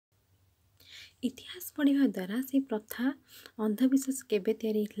इतिहास पढ़िया द्वारा से प्रथा अंधविश्वास केबे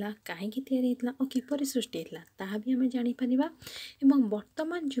तैयारी होता कहीं तैयारी होता और किपर सृष्टि होता ताहा भी आम जापर एवं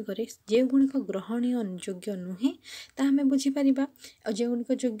वर्तमान जुगरे जो गुड़िक ग्रहणीय योग्य नुहे ता आम बुझीपर और जो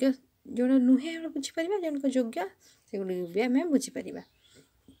गुड़िक योग्य जो नुहे आम बुझीपर जो गुड़िक योग्य से गुड़ भी आम बुझीपर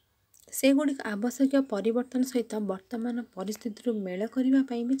से गुड़िक आवश्यक परिवर्तन सहित वर्तमान परिस्थिति मेल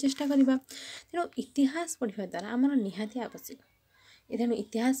करने भी चेष्टा करवा तेणु इतिहास पढ़िया द्वारा आमर निहाती आवश्यक तेणु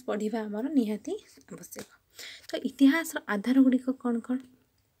इतिहास पढ़ा आमर निहाती आवश्यक। तो इतिहास आधार गुड़िक कौन कौन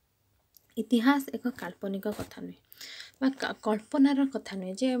इतिहास एक काल्पनिक कथा नुहे कल्पनार कथा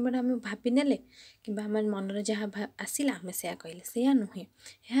नुहे जे आम भाविने कि मनर जहाँ आसला आम से कहले से नुहे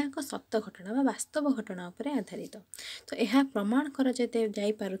यह एक सत्य घटना वास्तव घटना उपर आधारित तो यह प्रमाण कर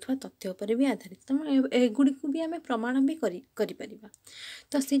जापर तथ्य उपर भी आधारित तेणु एगुड़ी भी आम प्रमाण भी कर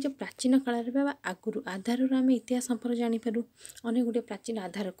तो से जो प्राचीन काल आगुरी आधार आम इतिहास संपर्क जापर अनेक गुड़े प्राचीन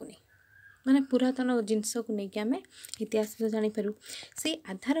आधार को नहीं माने पुरातन जिनस को लेकिन आम इतिहास जापर से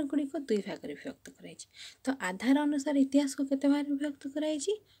आधार गुड़िक दुई भाग में विभक्त कराई तो आधार अनुसार इतिहास को केते भाग विभक्त कराई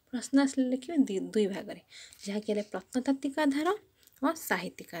प्रश्न आसले लिखे दुई भाग में जहाँकि प्रत्नतात्विक आधार और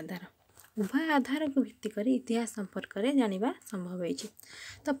साहित्यिक आधार उभय आधार को भित्ति कर इतिहास संपर्क में जाना संभव हो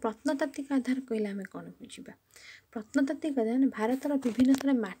तो प्रत्नतात्विक आधार कहले आम कौन बुझा प्रत्नतात्विक आधार भारतर विभिन्न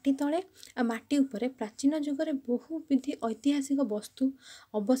स्थल माटी तले आ माटी उपरे प्राचीन जुगरे बहुविधि ऐतिहासिक वस्तु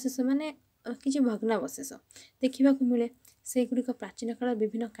अवशेष माने किसी भग्नावशेष देखा मिले से गुड़िक प्राचीन काल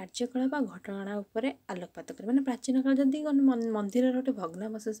विभिन्न कार्यकलाप घटना उपर आलोकपात कर मैंने प्राचीन काल जदि मंदिर गोटे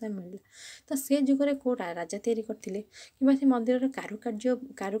भग्नावशेष मिलला तो से जुगरे कौ राजा तैयारी करते कि मंदिर कारुकार्य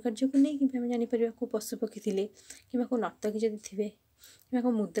को नहीं आम जापर कौ पशुपक्षी थे कि कौ नर्तकी जदि थे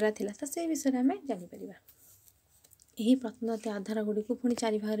कि मुद्रा थिला तो से विषय आम जापर यही प्रत्नतात्विक आधार गुड़ी को पुणी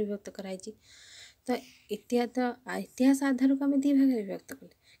चारि भाग विभक्त कराई तो इतिहास आधार को आम दी भाग विभक्त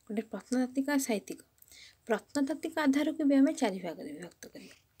कले गोटे प्रत्नतात्विक और साहित्यिक प्रत्नतात्विक आधार को भी आम चारि भाग विभक्त कले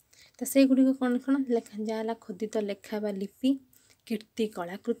तो से गुड़ी कौन कौन जहाँ खोदित लेखा बा लिपि कीर्ति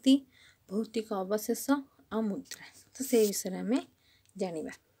कलाकृति भौतिक अवशेष और मुद्रा तो से विषय आम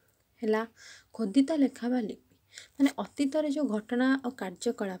जाना है खोदित लेखा बा लिपि माने अतीत जो घटना और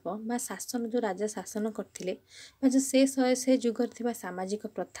कार्यकलाप बा शासन जो राजा शासन करथिले जो से जुगर थिबा सामाजिक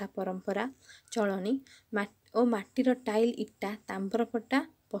प्रथा परंपरा चलनी और माटीर टाइल इटा ताम्रपट्टा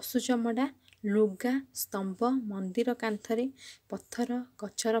पशु चमड़ा लुगा स्तंभ मंदिर कांथरे पत्थर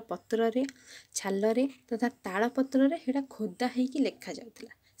गछर पत्र छालरे तथा तालपत्र हेटा खोदा होइकी लेखा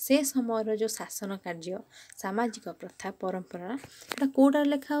जाउतिला से समय जो शासन कार्य सामाजिक प्रथा परंपरा एटा कोडार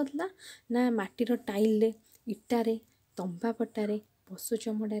लेखा होतला ना माटीर टाइल इटारे तंबापटारे पशु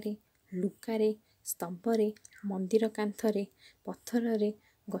चमड़े लुगारे स्तंभरे मंदिर कांथरे पत्थर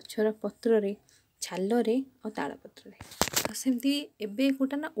गछर पत्र छालरे और तालपत्र सेमती एबे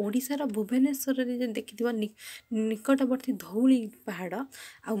गोटा ना ओडिशार भुवनेश्वर देखि निकटवर्ती धौली पहाड़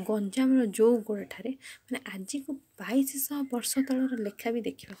आ गंजाम जो गोड़े मैंने आज को 2200 वर्ष तलर लेखा भी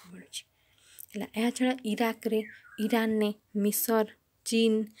देखा मिलूँ यह छड़ा इराक रे ईरान ने मिसर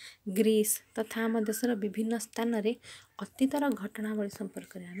चीन ग्रीस तथा आम देशर विभिन्न स्थान में अतीतर घटनावली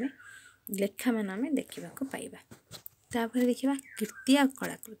संपर्क में आम लेखा मान आम देखा पाइबा तापर देखा कीर्ति आ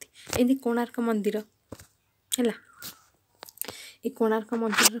कलाकृति एमती कोणार्क मंदिर है ये कोणार्क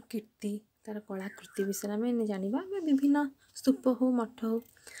मंदिर कीर्ति तार कलाकृति विषय आम जाना विभिन्न स्तूप हो मठ हो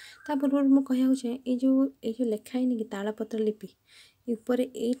ता पूर्व मुझे कह ये लेखा है कि तालपत्र लिपि ऊपर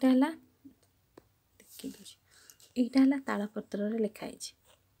यहाँ है तालपत्र लेखाई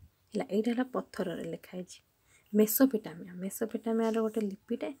यहाँ पत्थर लेखाई मेसोपोटामिया गोटे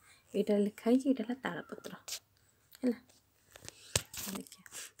लिपिटे यहाँ लिखाई यहाँ तालपत्र है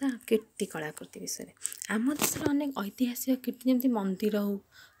देखिए कीर्ति कलाकृति विषय आम देश अनेक ऐतिहासिक कीर्ति जमी मंदिर हो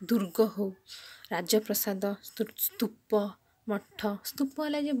दुर्ग हो राजप्रसाद स्तूप मठ स्तूप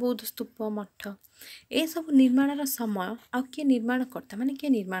है बौद्ध स्तूप मठ ये सब निर्माण समय आ किए निर्माण करता माने किए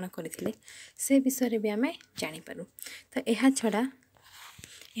निर्माण करते से विषय भी आम जापर तो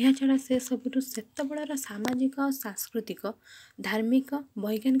यह छड़ा से सबुठ सेत बड़र सामाजिक सांस्कृतिक धार्मिक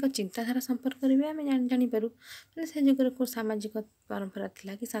वैज्ञानिक चिंताधारा संपर्क में भी आम जापर मैंने से जुगर को सामाजिक परंपरा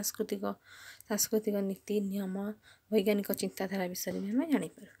थिला कि सांस्कृतिक नीति नियम वैज्ञानिक चिंताधारा विषय में आम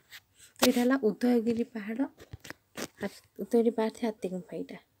जापर तो यहाँ उदयगिरी पहाड़ उदयगिरी पहाड़ थे हाथी गुंफा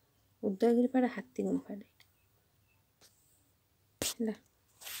यहाँ उदयगिरी पहाड़ हाथी गुंफा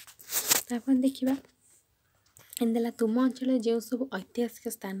है देखा एंदेला तुम अंचल जो सब ऐतिहासिक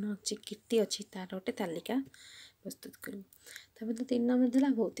स्थान अच्छी कीर्ति अच्छी तार गोटे तालिका प्रस्तुत करूँ तापर तो 3 नंबर देला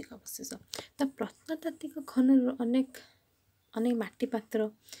भौतिक अवशेष तो प्रत्नतात्विक खनन अनेक अनेक माटी पात्र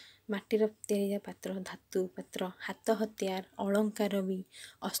ମାଟିର ତିଆରି ପାତ୍ର, ଧାତୁ ପାତ୍ର, ହାତ ହତିଆର, ଅଳଙ୍କାର ବି,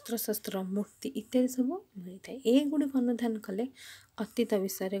 ଅସ୍ତ୍ରଶସ୍ତ୍ର, ମୂର୍ତ୍ତି ଇତ୍ୟାଦି ସବୁ ମିଳିଥାଏ। ଏଗୁଡ଼ିକ ଅନୁଧ୍ୟାନ କଲେ ଅତୀତ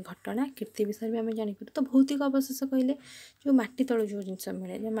ବିଷୟରେ, ଘଟଣା କୀର୍ତ୍ତି ବିଷୟରେ ବି ଆମେ ଜାଣିପାରୁ। ତ ଭୌତିକ ଅବଶେଷ କହିଲେ ଯେଉଁ ମାଟି ତଳୁ ଯେଉଁ ଜିନିଷ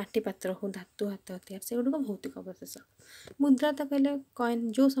ମିଳେ, ଯେ ମାଟି ପାତ୍ର ହଉ, ଧାତୁ, ହାତ ହତିଆର, ସେଗୁଡ଼ିକ ଭୌତିକ ଅବଶେଷ। ମୁଦ୍ରା ତ କହିଲେ କଏନ୍,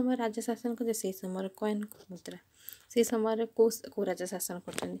 ଯେଉଁ ସମୟରେ ରାଜା ଶାସନ କରିଥିଲେ ସେଇ ସମୟରେ କଏନ୍ ମୁଦ୍ରା, ସେଇ ସମୟରେ କେଉଁ ରାଜା ଶାସନ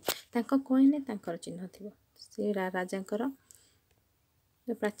କରୁଛନ୍ତି ତାଙ୍କ କଏନ୍ରେ ତାଙ୍କର ଚିହ୍ନ ଥିବ, ସେ ରାଜାଙ୍କର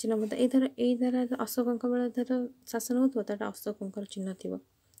ପ୍ରାଚୀନ ମୁଦ୍ରା। ଏଇ ଦ୍ୱାରା ଅଶୋକଙ୍କ ବେଳେ ଧର ଶାସନ ହେଉଥିବ, ତାଟା ଅଶୋକଙ୍କର ଚିହ୍ନ ଥିବ,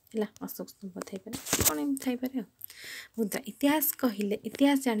 ହେଲା, ଅଶୋକ ସ୍ତମ୍ଭ ଥାଇପାରେ, କ'ଣ ଏମିତି ଥାଇପାରେ ଆଉ। ମୁଦ୍ରା ଇତିହାସ କହିଲେ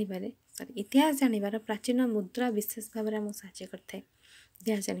ଇତିହାସ ଜାଣିବାର ପ୍ରାଚୀନ ମୁଦ୍ରା ବିଶେଷ ଭାବରେ ଆମକୁ ସାହାଯ୍ୟ କରିଥାଏ।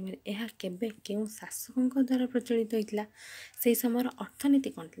 ଇତିହାସ ଜାଣିବାରେ ଏହା କେବେ କେଉଁ ଶାସକଙ୍କ ଦ୍ୱାରା ପ୍ରଚଳିତ ହୋଇଥିଲା, ସେହି ସମୟର ଅର୍ଥନୀତି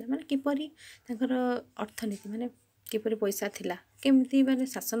କ'ଣ ଥିଲା, ମାନେ କିପରି ତାଙ୍କର ଅର୍ଥନୀତି, ମାନେ କିପରି ପଇସା ଥିଲା, କେମିତି ମାନେ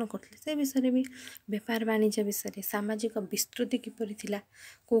ଶାସନ କରୁଥିଲେ, ସେ ବିଷୟରେ ବି, ବେପାର ବାଣିଜ୍ୟ ବିଷୟରେ, ସାମାଜିକ ବିସ୍ତୃତି କିପରି ଥିଲା,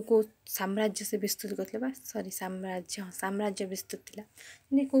 କେଉଁ ସାମ୍ରାଜ୍ୟ ସେ ବିସ୍ତୃତି କରିଥିଲେ, ବା ସାମ୍ରାଜ୍ୟ ବିସ୍ତୃତି ଥିଲା,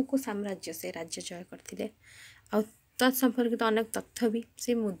 ମାନେ କେଉଁ ସାମ୍ରାଜ୍ୟ ସେ ରାଜ୍ୟ ଜୟ କରିଥିଲେ, ଆଉ ତତ୍ ସମ୍ପର୍କିତ ଅନେକ ତଥ୍ୟ ବି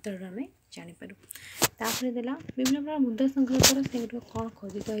ସେ ମୁଦ୍ରାରୁ ଆମେ ଜାଣିପାରୁ। ତାପରେ ଦେଲା ବିଭିନ୍ନ ପ୍ରକାର ମୁଦ୍ରା ସଂଗ୍ରହ କର, ସେଗୁଡ଼ିକ କ'ଣ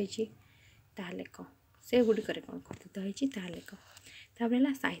ଖୋଦିତ ହୋଇଛି ତାହା ଲେଖ, ସେଗୁଡ଼ିକରେ କ'ଣ ଖୋଦିତ ହୋଇଛି ତାହା ଲେଖ। ତାପରେ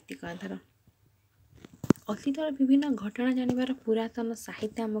ହେଲା ସାହିତ୍ୟିକ ଆଧାର। ଅତୀତର ବିଭିନ୍ନ ଘଟଣା ଜାଣିବାର ପୁରାତନ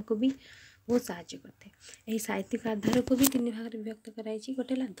ସାହିତ୍ୟ ଆମକୁ ବି ବହୁତ ସାହାଯ୍ୟ କରିଥାଏ। ଏହି ସାହିତ୍ୟିକ ଆଧାରକୁ ବି 3 ଭାଗରେ ବିଭକ୍ତ କରାଯାଇଛି।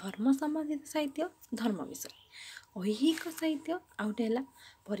 ଗୋଟେ ହେଲା ଧର୍ମ ସମ୍ବନ୍ଧିତ ସାହିତ୍ୟ, ଧର୍ମ ବିଷୟ, ଐହିକ ସାହିତ୍ୟ, ଆଉ ଗୋଟେ ହେଲା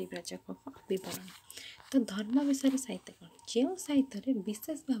ପରିବ୍ରାଜକ ବିବରଣୀ। ତ ଧର୍ମ ବିଷୟରେ ସାହିତ୍ୟ କ'ଣ, ଯେଉଁ ସାହିତ୍ୟରେ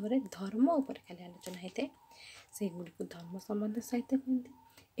ବିଶେଷ ଭାବରେ ଧର୍ମ ଉପରେ ଖାଲି ଆଲୋଚନା ହୋଇଥାଏ ସେଗୁଡ଼ିକୁ ଧର୍ମ ସମ୍ବନ୍ଧିତ ସାହିତ୍ୟ କୁହନ୍ତି।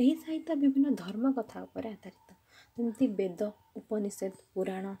 ଏହି ସାହିତ୍ୟ ବିଭିନ୍ନ ଧର୍ମ କଥା ଉପରେ ଆଧାରିତ, ଯେମିତି ବେଦ, ଉପନିଷେଦ,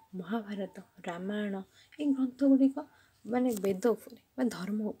 ପୁରାଣ, ମହାଭାରତ, ରାମାୟଣ, এই ଗ୍ରନ୍ଥ ଗୁଡ଼ିକ ମାନେ ବେଦ ଉପରେ ବା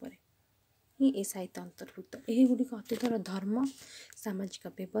ଧର୍ମ ଉପରେ ହିଁ ଏ ସାହିତ୍ୟ ଅନ୍ତର୍ଭୁକ୍ତ। ଏହିଗୁଡ଼ିକ ଅତୀତର ଧର୍ମ, ସାମାଜିକ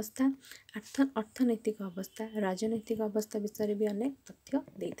ବ୍ୟବସ୍ଥା, ଅର୍ଥନୈତିକ ଅବସ୍ଥା, ରାଜନୈତିକ ଅବସ୍ଥା ବିଷୟରେ ବି ଅନେକ ତଥ୍ୟ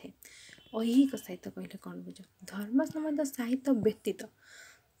ଦେଇଥାଏ। ଐହିକ ସାହିତ୍ୟ କହିଲେ କ'ଣ ବୁଝ, ଧର୍ମ ସମ୍ବନ୍ଧ ସାହିତ୍ୟ ବ୍ୟତୀତ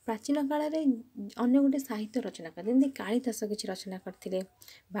ପ୍ରାଚୀନ କାଳରେ ଅନ୍ୟ ଗୋଟେ ସାହିତ୍ୟ ରଚନା କରେ, ଯେମିତି କାଳିଦାସ କିଛି ରଚନା କରିଥିଲେ,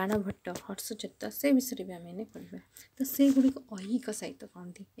 ବାଣଭଟ୍ଟ, ହର୍ଷଚରିତ, ସେ ବିଷୟରେ ବି ଆମେ ଏନେ ପଢ଼ିବା। ତ ସେଗୁଡ଼ିକ ଐହିକ ସାହିତ୍ୟ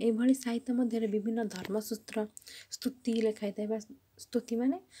କହନ୍ତି। ଏଇଭଳି ସାହିତ୍ୟ ମଧ୍ୟରେ ବିଭିନ୍ନ ଧର୍ମସୂତ୍ର, ସ୍ତୁତି ଲେଖା ହେଇଥାଏ, ବା ସ୍ତୁତି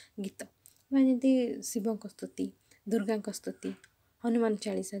ମାନେ ଗୀତ, ମାନେ ଯେମିତି ଶିବଙ୍କ ସ୍ତୁତି, ଦୁର୍ଗାଙ୍କ ସ୍ତୁତି, ହନୁମାନ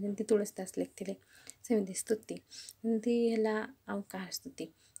ଚାଳିଶା ଯେମିତି ତୁଳସୀ ଦାସ ଲେଖିଥିଲେ, ସେମିତି ସ୍ତୁତି, ଯେମିତି ହେଲା ଆଉ କାହା ସ୍ତୁତି,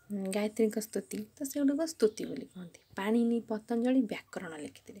 ଗାୟତ୍ରୀଙ୍କ ସ୍ତୁତି, ତ ସେଗୁଡ଼ିକ ସ୍ତୁତି ବୋଲି କହନ୍ତି। ପାଣିନି, ପତଞ୍ଜଳି ବ୍ୟାକରଣ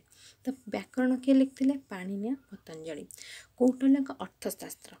ଲେଖିଥିଲେ। ତ ବ୍ୟାକରଣ କିଏ ଲେଖିଥିଲେ, ପାଣିନିୟ ପତଞ୍ଜଳି। କୌଟଲ୍ୟଙ୍କ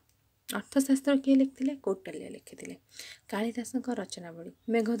ଅର୍ଥଶାସ୍ତ୍ର କିଏ ଲେଖିଥିଲେ, କୌଟଲ୍ୟ ଲେଖିଥିଲେ। କାଳିଦାସଙ୍କ ରଚନାବଳୀ,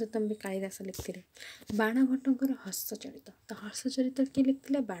 ମେଘଦୂତମ ବି କାଳିଦାସ ଲେଖିଥିଲେ। ବାଣଭଟ୍ଟଙ୍କର ହର୍ଷଚରିତ, ତ ହର୍ଷଚରିତ କିଏ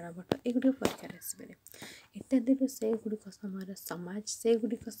ଲେଖିଥିଲେ, ବାଣଭଟ୍ଟ। ଏଗୁଡ଼ିକ ପରୀକ୍ଷାରେ ଆସିପାରେ। ଇତ୍ୟାଦିରୁ ସେଗୁଡ଼ିକ ସମୟର ସମାଜ,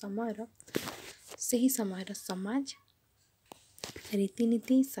 ସେହି ସମୟର ସମାଜ,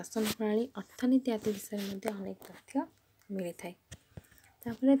 ରୀତିନୀତି, ଶାସନ ପ୍ରଣାଳୀ, ଅର୍ଥନୀତି ଆଦି ବିଷୟରେ ମଧ୍ୟ ଅନେକ ତଥ୍ୟ ମିଳିଥାଏ।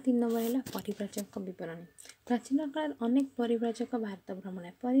 ତାପରେ 3 ନମ୍ବର ହେଲା ପରିବ୍ରାଜକ ବିବରଣୀ। ପ୍ରାଚୀନ କାଳରେ ଅନେକ ପରିବ୍ରାଜକ ଭାରତ ଭ୍ରମଣ,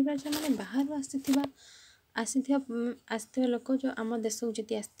 ପରିବ୍ରାଜକ ମାନେ ବାହାରୁ ଆସିଥିବା ଲୋକ, ଯେଉଁ ଆମ ଦେଶକୁ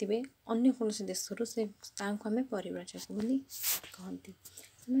ଯଦି ଆସିଥିବେ ଅନ୍ୟ କୌଣସି ଦେଶରୁ, ତାଙ୍କୁ ଆମେ ପରିବ୍ରାଜକ ବୋଲି କହନ୍ତି।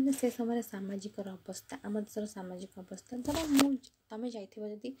 ସେମାନେ ସେ ସମୟରେ ସାମାଜିକର ଅବସ୍ଥା, ଆମ ଦେଶର ସାମାଜିକ ଅବସ୍ଥା, ଧର ତମେ ଯାଇଥିବ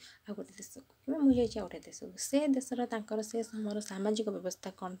ଯଦି ଆଉ ଗୋଟେ ଦେଶକୁ, କିମ୍ବା ମୁଁ ଯାଇଛି ଆଉ ଗୋଟେ ଦେଶକୁ, ସେ ଦେଶର ତାଙ୍କର ସେ ସମୟର ସାମାଜିକ ବ୍ୟବସ୍ଥା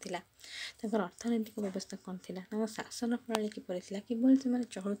କ'ଣ ଥିଲା, ତାଙ୍କର ଅର୍ଥନୈତିକ ବ୍ୟବସ୍ଥା କ'ଣ ଥିଲା, ତାଙ୍କ ଶାସନ ପ୍ରଣାଳୀ କିପରି ଥିଲା, କିଭଳି ସେମାନେ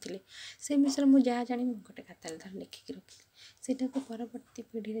ଚଳୁଥିଲେ, ସେ ବିଷୟରେ ମୁଁ ଯାହା ଜାଣିବି ଗୋଟେ ଖାତାରେ ଧର ଲେଖିକି ରଖିଲି। ସେଇଟାକୁ ପରବର୍ତ୍ତୀ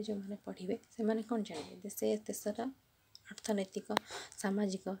ପିଢ଼ିରେ ଯେଉଁମାନେ ପଢ଼ିବେ ସେମାନେ କ'ଣ ଜାଣିବେ, ଯେ ସେ ଦେଶର ଅର୍ଥନୈତିକ,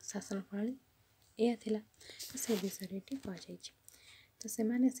 ସାମାଜିକ ଶାସନ ପ୍ରଣାଳୀ ଏଇଆ ଥିଲା। ସେ ବିଷୟରେ ଏଠି କୁହାଯାଇଛି। ତ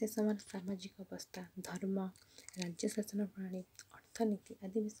ସେମାନେ ସେ ସମୟର ସାମାଜିକ ଅବସ୍ଥା, ଧର୍ମ, ରାଜ୍ୟ ଶାସନ ପ୍ରଣାଳୀ, ଅର୍ଥନୀତି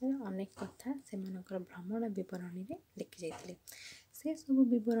ଆଦି ବିଷୟରେ ଅନେକ କଥା ସେମାନଙ୍କର ଭ୍ରମଣ ବିବରଣୀରେ ଲେଖି ଯାଇଥିଲେ। ସେସବୁ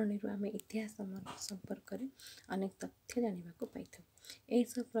ବିବରଣୀରୁ ଆମେ ଇତିହାସ ସମ୍ପର୍କରେ ଅନେକ ତଥ୍ୟ ଜାଣିବାକୁ ପାଇଥାଉ।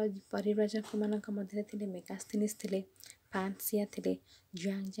 ଏହିସବୁ ପରିବ୍ରାଜକମାନଙ୍କ ମଧ୍ୟରେ ଥିଲେ ମେଗାସ୍ଥିନିସ୍ ଥିଲେ, ଫ୍ରାନ୍ସିଆ ଥିଲେ,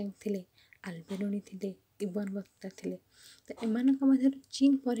 ଜୁଆଂଜାଙ୍ଗ ଥିଲେ, ଆଲବେରୁନି ଥିଲେ, ଇବନ ବତ୍ତା ଥିଲେ। ତ ଏମାନଙ୍କ ମଧ୍ୟରୁ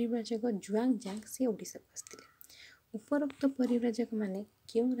ଚୀନ ପରିବ୍ରାଜକ ଜୁଆଂଜାଙ୍ଗ ସେ ଓଡ଼ିଶାକୁ ଆସିଥିଲେ। ଉପରୋକ୍ତ ପରିବ୍ରାଜକମାନେ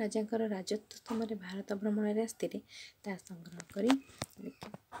କେଉଁ ରାଜାଙ୍କର ରାଜତ୍ୱ ସମୟରେ ଭାରତ ଭ୍ରମଣରେ ଆସିଥିଲେ ତାହା ସଂଗ୍ରହ କରି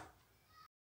ଲେଖିବେ।